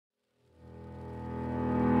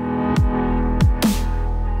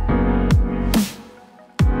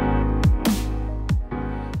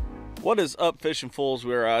What is up, fishing fools?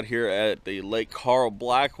 We're out here at the Lake Carl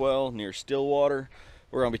Blackwell near Stillwater.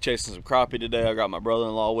 We're gonna be chasing some crappie today. I got my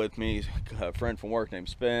brother-in-law with me, a friend from work named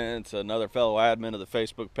Spence, another fellow admin of the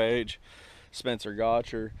Facebook page, Spencer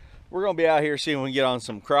Gotcher. We're gonna be out here seeing if we can get on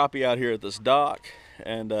some crappie out here at this dock,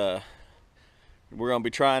 and we're gonna be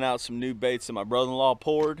trying out some new baits that my brother-in-law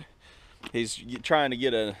poured. He's trying to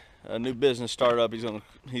get a new business started up. He's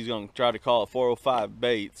gonna try to call it 405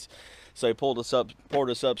 Baits. So he poured us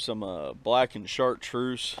up some black and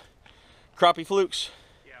chartreuse crappie flukes.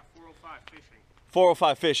 Yeah, 405 fishing.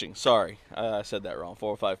 405 fishing. Sorry, I said that wrong.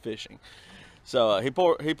 405 fishing. So he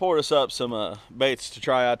poured us up some baits to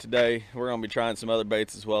try out today. We're gonna be trying some other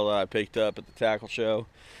baits as well that I picked up at the tackle show.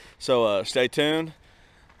 So stay tuned.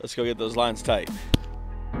 Let's go get those lines tight.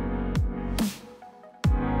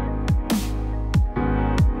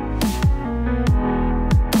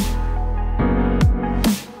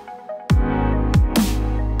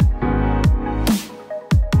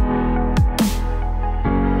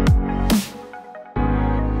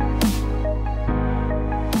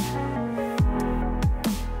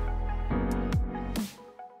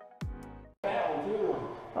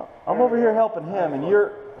 I'm over here helping him, and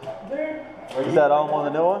you're. Is that on one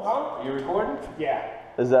of the new ones? Are you recording? Yeah.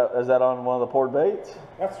 Is that on one of the poured baits?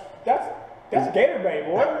 That's gator bait,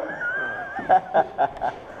 boy.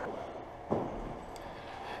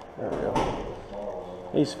 There we go.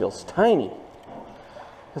 He feels tiny,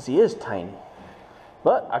 because he is tiny.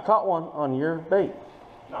 But I caught one on your bait.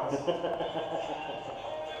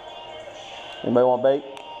 Anybody want bait?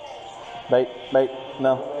 Bait?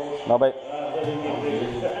 No bait.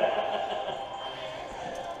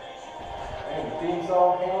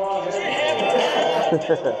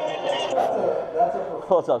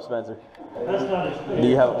 What's up, Spencer? Do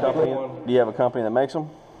you have a company? Do you have a company that makes them?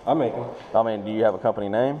 I make them. I mean, do you have a company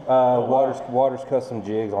name? Waters Custom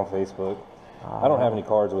Jigs on Facebook. I don't have any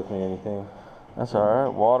cards with me or anything. That's all right.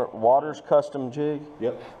 Waters Custom Jig.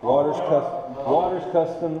 Yep. Waters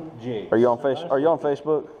Custom Jigs. Are you on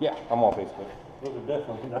Facebook? Yeah, I'm on Facebook. Those are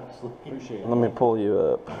definitely nice looking. Appreciate it. Let me pull you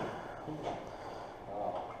up.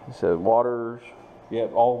 You said Waters. Yeah,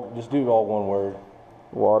 just do it all one word.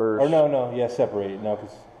 Waters. Or no, yeah, separate it. No,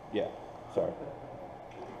 because yeah, sorry.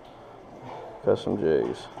 Custom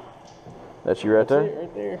Jigs. That's you right there? That's it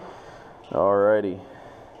right there. Alrighty. I'm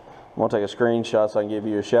gonna take a screenshot so I can give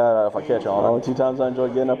you a shout out if I catch on. Only 2 times I enjoy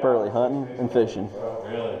getting up early, hunting and fishing.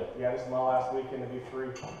 Really? Yeah, this is my last weekend to be free.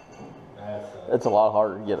 It's a lot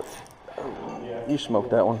harder to get it. Yeah. You smoked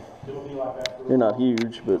that one. It'll be like that. You're not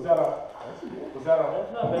huge, but Was that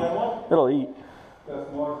a not bad one? it'll eat.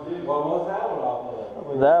 What was that one off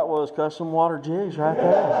of? That was Custom Water Jigs right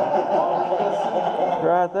there.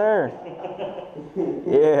 Right there.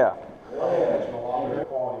 Yeah.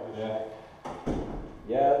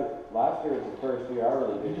 Yeah, last year was the first year I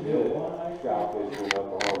really did good trout fishing in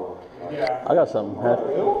Oklahoma. Yeah. I got something.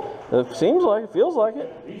 It seems like it, feels like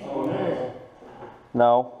it.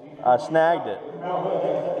 No, I snagged it. I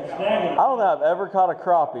don't think I've ever caught a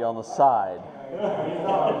crappie on the side.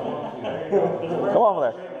 Come off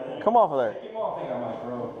of there. Come off of there.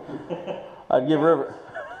 I'd give River.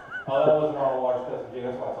 Oh, that wasn't all Waters Custom Jig.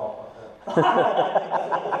 That's why it's all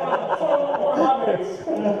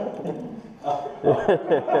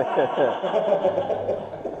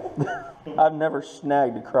I've never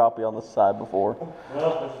snagged a crappie on the side before.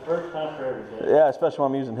 Well, it's the first time for everything. Yeah, especially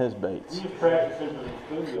when I'm using his baits. He was practicing for the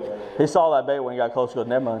studio. He saw that bait when he got close. He goes,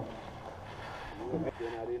 never mind. Been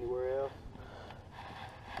out anywhere else?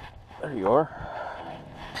 There you are.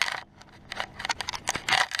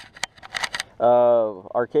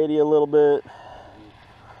 Arcadia a little bit.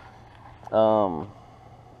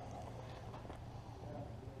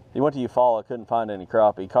 He went to Eufaula, couldn't find any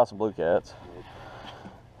crappie. Caught some blue cats.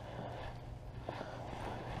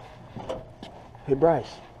 Hey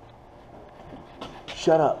Bryce,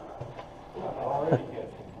 shut up.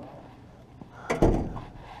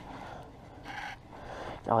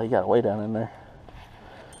 Oh, you got way down in there.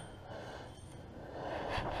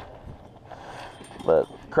 But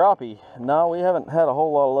crappie, no, we haven't had a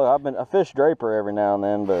whole lot of luck. I fish Draper every now and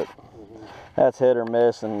then, but that's hit or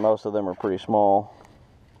miss, and most of them are pretty small.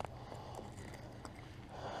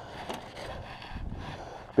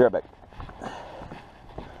 Be right back.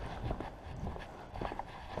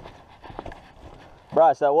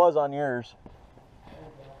 Bryce, that was on yours.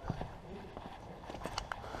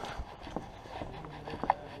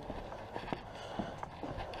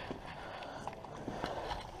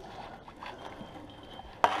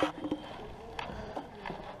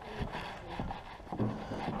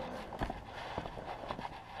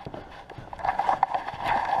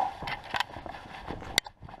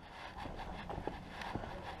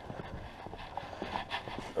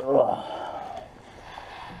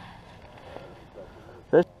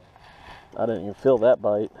 I didn't even feel that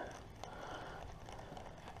bite.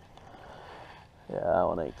 Yeah, that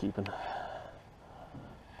one ain't keeping.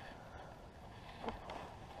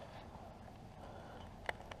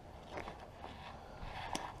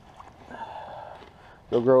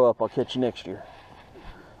 Go grow up. I'll catch you next year.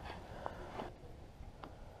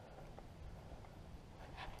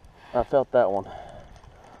 I felt that one.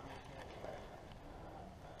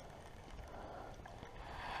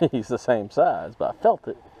 He's the same size, but I felt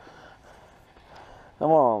it.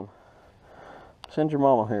 Come on. Send your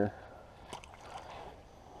mama here.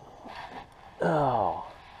 Oh.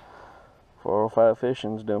 405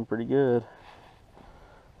 fishing's doing pretty good.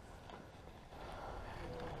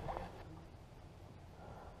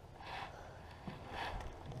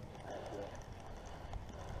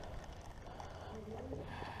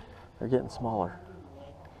 They're getting smaller.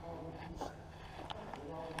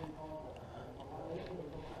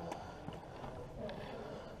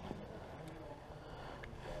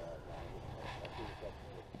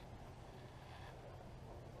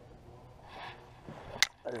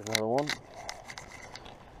 There's another one.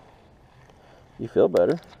 You feel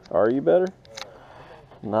better? Are you better?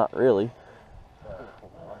 Not really. As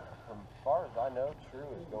far as I know, True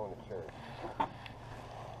is going to church.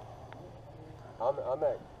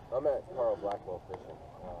 I'm at Carl Blackwell fishing,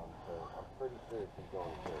 so I'm pretty sure she's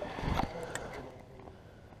going to church.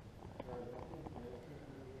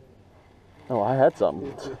 Oh, I had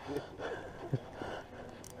something.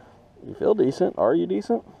 You feel decent? Are you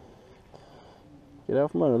decent? Get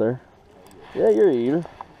out from under there. Yeah, you're eating.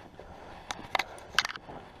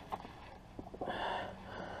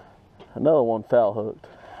 Another one foul hooked.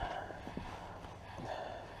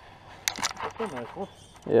 That's a nice one.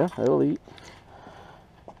 Yeah, it'll eat.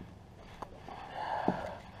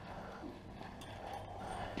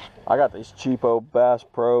 I got these cheapo Bass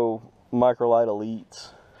Pro Microlight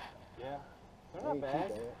Elites. Yeah, they're not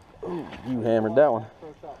bad. Ooh, you hammered that one.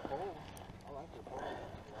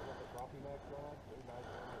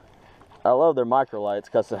 I love their microlights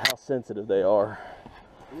because of how sensitive they are.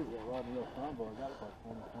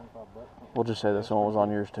 We'll just say this one was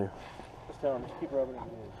on yours too. Just tell them, just keep rubbing it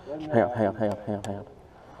in. Hang on.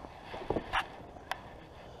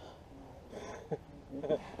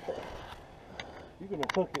 You're gonna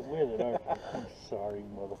hook it with it, aren't you? I'm sorry,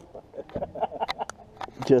 motherfucker.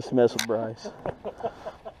 Just mess with Bryce.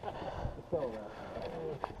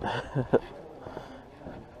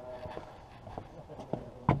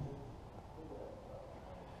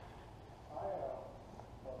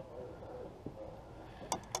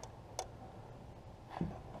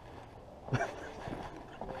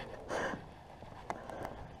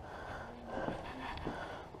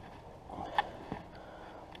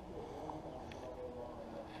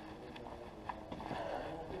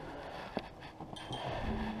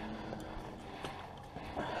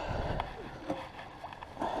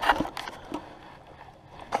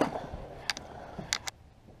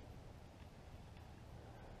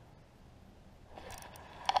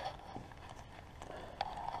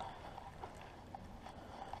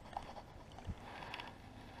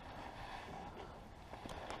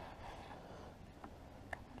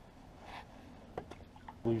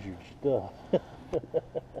 Lose your stuff.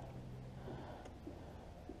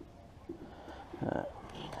 Right.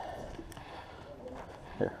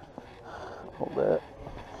 Here, hold that.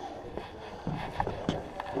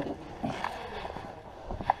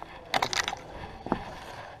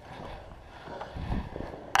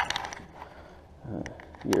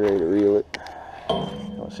 Get ready to reel it.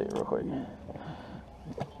 Let's see it real quick.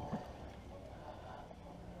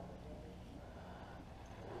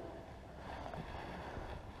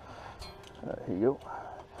 Here you go.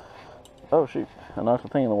 Oh shoot, I knocked the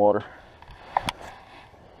thing in the water.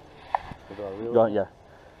 Go on, yeah.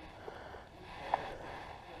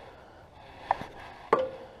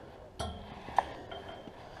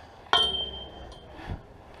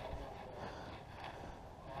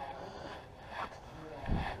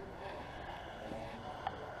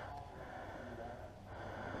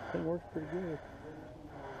 It works pretty good.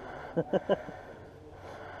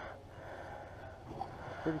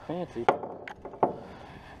 Pretty fancy.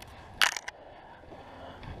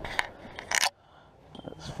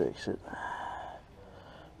 Let's fix it.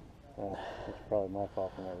 It's probably my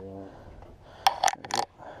fault for not reeling it.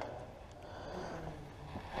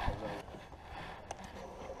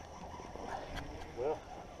 Well,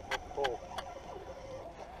 let's pull.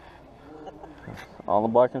 On the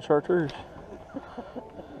black and chartreuse.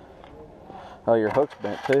 Oh, your hook's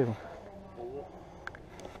bent too.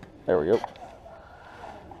 There we go.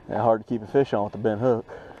 Yeah, hard to keep a fish on with the bent hook.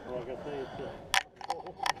 Like I say,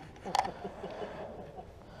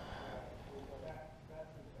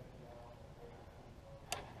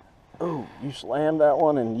 you slam that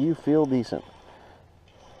one and you feel decent.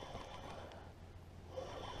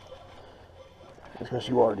 It's because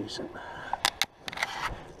you are decent.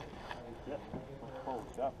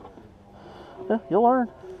 Yeah, you'll learn.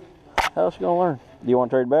 How else you gonna learn? Do you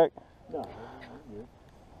want to trade back? No.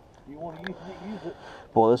 You want to use it?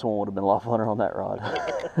 Boy, this one would have been a lot funner on that rod.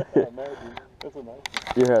 Imagine. That's a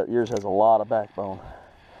nice one. Yours has a lot of backbone.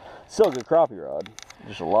 Still a good crappie rod,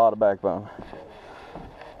 just a lot of backbone.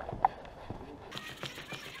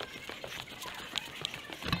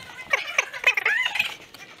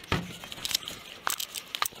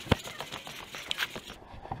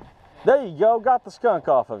 There you go, got the skunk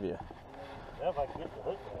off of you. Now if I can get the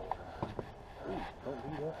hook out.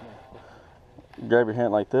 Don't do that now. Grab your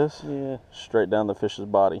hand like this, Yeah. straight down the fish's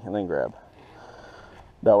body, and then grab.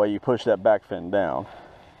 That way you push that back fin down.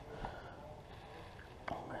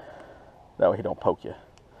 That way he don't poke you.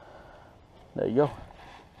 There you go.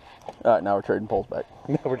 All right, now we're trading poles back.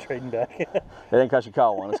 Now we're trading back. It ain't because you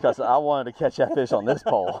caught one. It's because I wanted to catch that fish on this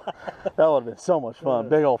pole. That would have been so much fun.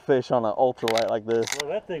 Big old fish on an ultralight like this.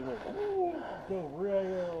 Well, that thing went go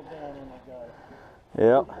real down and I got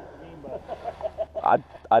it. Yep.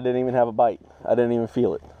 I didn't even have a bite. I didn't even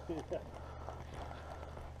feel it. You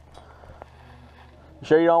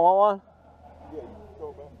sure you don't want one? Yeah, you throw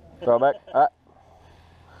it back. Throw it back? All right.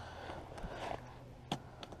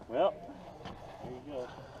 Well, there you go.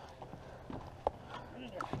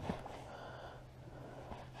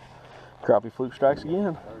 Crappie fluke strikes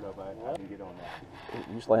again.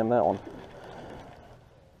 You slam that one.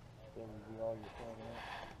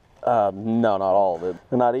 No, not all of it.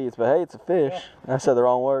 They're not eats, but hey, it's a fish. I said the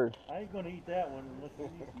wrong word. I ain't gonna eat that one unless you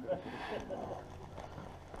eat some.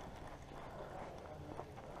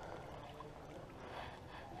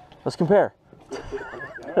 Let's compare.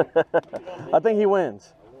 I think he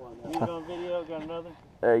wins. You on video? Got another?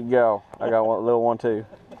 There you go. I got one, little one too.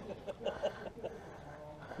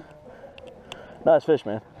 Nice fish,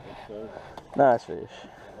 man. Nice fish.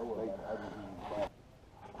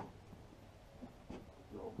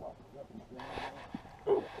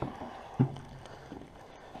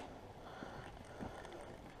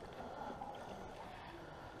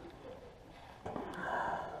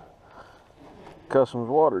 Customs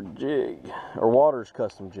water jig, or Waters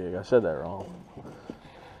custom jig. I said that wrong.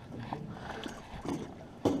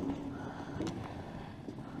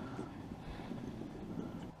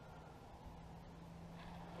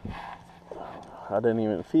 I didn't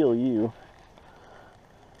even feel you.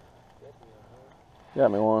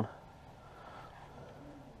 Got me one.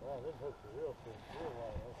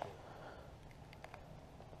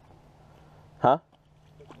 Huh?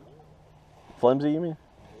 Flimsy, you mean?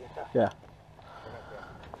 Yeah.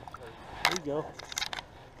 There you go.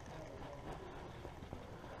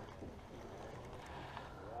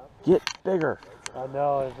 Get bigger. I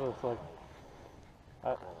know, it was like,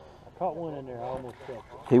 I caught one in there, I almost kept it.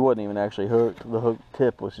 He wasn't even actually hooked. The hook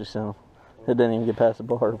tip was just in him. It didn't even get past the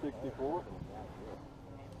barb. 64?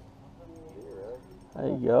 There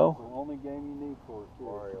you go. The only game you need for it,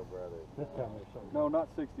 Mario Brothers. This time there's something. No, not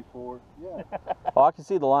 64. Yeah. Oh, I can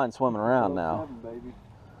see the line swimming around now. 07, baby.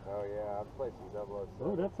 Oh yeah, I've played some 007.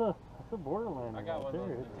 Oh, that's a borderline. I got one of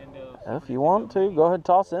those Nintendo. If you want to, go ahead and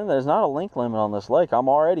toss it in. There's not a link limit on this lake. I'm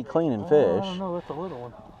already cleaning I fish. don't know, that's a little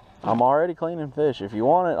one. I'm already cleaning fish. If you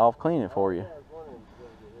want it, I'll clean it for you.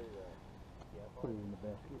 Put it in the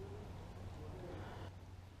basket.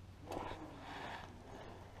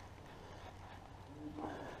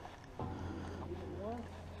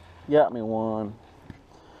 Got me one.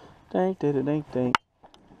 Dink, dink, dink, dink.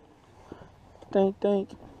 Dink, dink.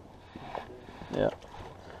 Yeah.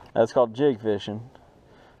 That's called jig fishing.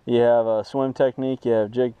 You have a swim technique, you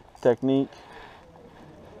have jig technique.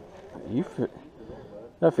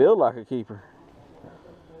 That feels like a keeper.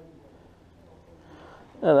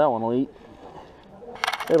 Yeah, that one will eat.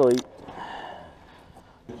 It'll eat.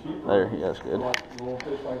 There, yeah, that's good. Little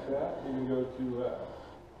fish like that, you can go to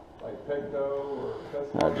like Pecto or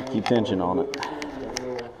I'll just keep tension on it.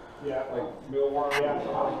 yeah, like mealworm. Yeah, I've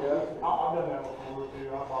done that before too.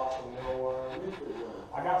 I bought some mealworms.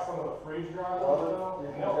 I got some of the freeze dried ones though.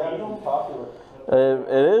 And they'll eat them. Popular.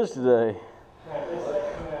 It is today. This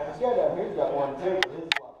guy down here's got one too. His is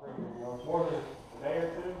a lot premium, you know. More than a day or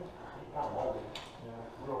two. He kind of loves it.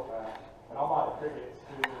 Yeah, real fast. And I'll buy the crickets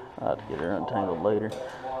too. I'll have to get her untangled later. And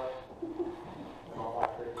I'll buy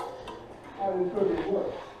crickets. How did it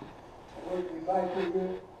work? You buy pretty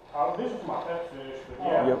good? This is my pet fish, but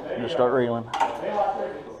yeah. Yep, they, just start reeling. They like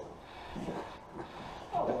crickets.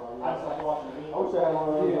 I just like watching the I wish I had one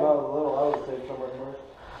of those when I was little. I would take somewhere commercial.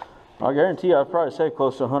 I guarantee you I'd probably save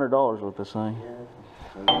close to $100 with this thing.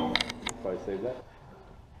 If I Probably save that.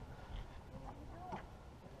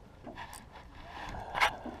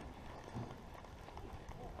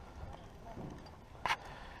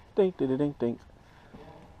 Ding, ding, ding, ding.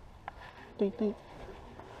 Ding, ding.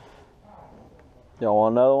 Y'all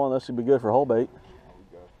want another one? This would be good for whole bait.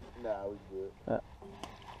 Nah, we good. I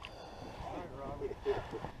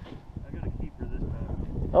got a keeper this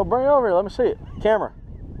time. Oh, bring it over here. Let me see it. Camera.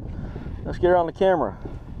 Let's get her on the camera.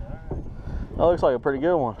 That looks like a pretty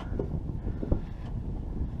good one.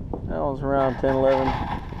 That one's around 10,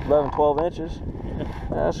 11, 12 inches. Yeah,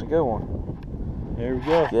 that's a good one. There we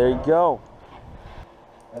go. There you go.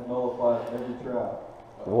 That nullifies every trout.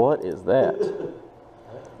 What is that?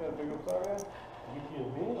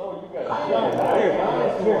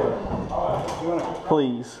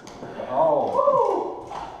 Please. Oh.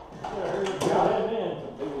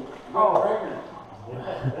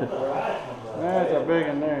 That's a big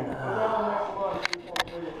one there.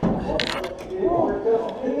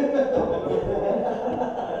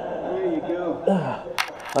 There you go.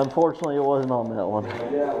 Unfortunately, it wasn't on that one.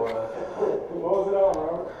 Yeah, it was. What was it on,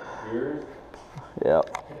 Robert? Yours? Yep.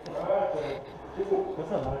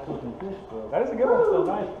 That's a nice looking fish, though. That is a good one, still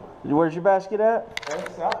nice. Where's your basket at?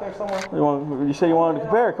 It's out there somewhere. You said you wanted to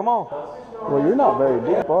compare. Come on. Well, you're not very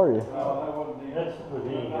deep, are you? That's what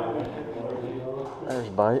he There's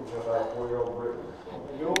a bite.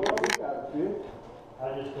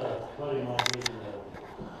 I just put him on his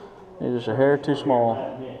You're just a hair too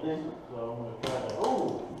small. mix. So I'm going to try to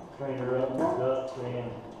train her up with ducks and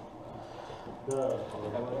doves.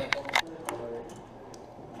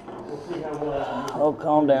 We'll see how well I can do. Oh,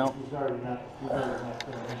 calm down. She's already not finished.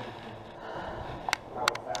 I have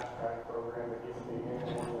a fast track program that gets me in.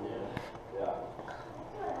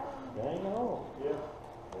 Dang on. Yeah.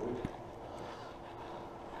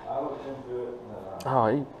 I looked into it and Oh,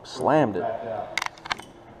 he slammed it. backed out.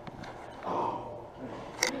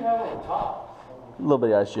 What do you have on the top? A little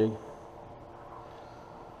bitty ice jig.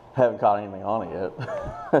 Haven't caught anything on it yet.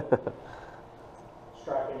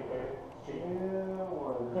 Strike indicator. Yeah,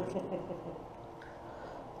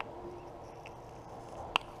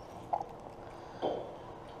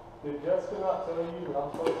 Did Jessica not tell you that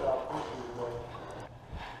I'm supposed to out fish you today?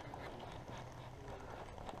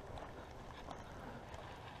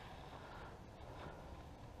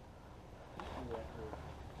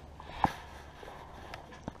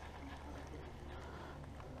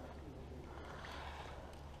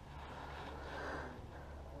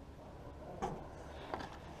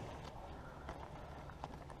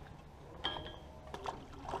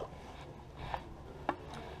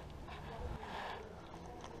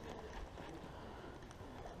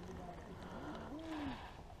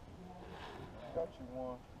 Got you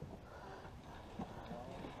one.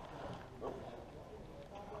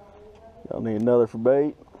 Y'all need another for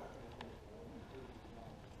bait?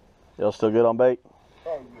 Y'all still good on bait?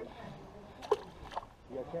 Oh, yeah.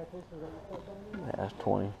 You got catfish? Yeah, that's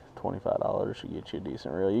 $20, $25 should get you a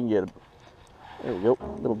decent reel. You can get a, there we go,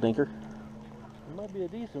 little dinker. It might be a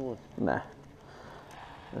decent one. Nah.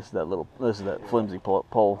 This is that flimsy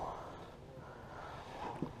pole.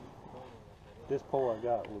 This pole I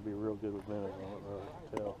got would be real good with minnows on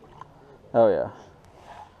it, Teal. Oh yeah.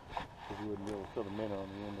 Because you wouldn't be able to put a minnow on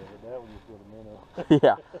the end of it. That one you put a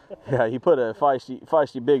minnow. Yeah, you put a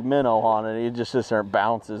feisty big minnow on it, it just sits there and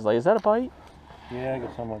bounces. Like, is that a bite? Yeah, I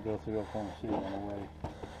guess I'm going to go through Oklahoma City on the way.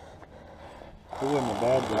 It wasn't a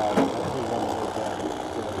bad drive. It wasn't a bad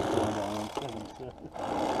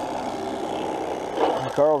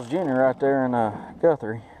Carl's Jr. right there in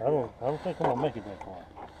Guthrie. I don't think I'm going to make it that far.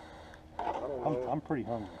 I'm pretty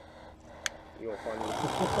hungry. You gonna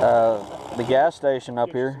find The gas station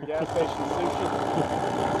up here. gas station sushi?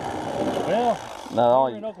 Well, No,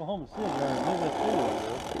 we're in Oklahoma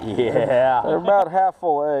City. Maybe yeah. They're about half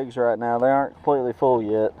full of eggs right now. They aren't completely full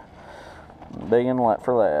yet. Big and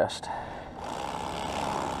for last.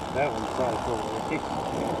 that one's probably full of eggs.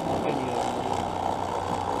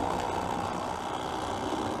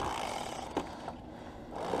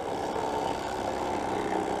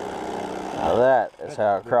 Now that is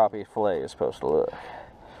how a crappie fillet is supposed to look.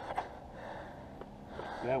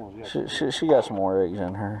 That one's got She got some more eggs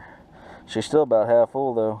in her. She's still about half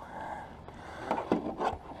full though.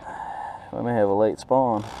 We may have a late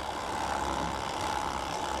spawn.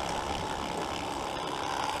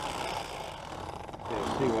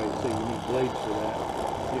 yeah, see why you say you need blades for that.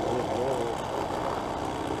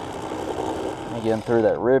 Getting through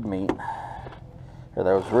that rib meat. Or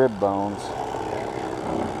those rib bones.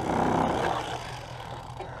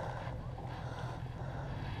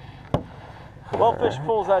 Well, Fish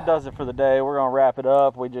Pools, that does it for the day. We're going to wrap it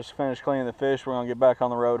up. We just finished cleaning the fish. We're going to get back on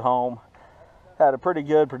the road home. had a pretty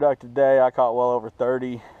good productive day. I caught well over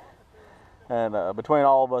 30. And between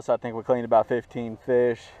all of us, I think we cleaned about 15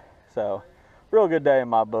 fish. So, real good day in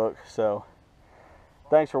my book. So,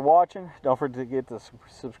 thanks for watching. Don't forget to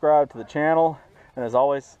subscribe to the channel. And as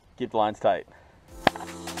always, keep the lines tight.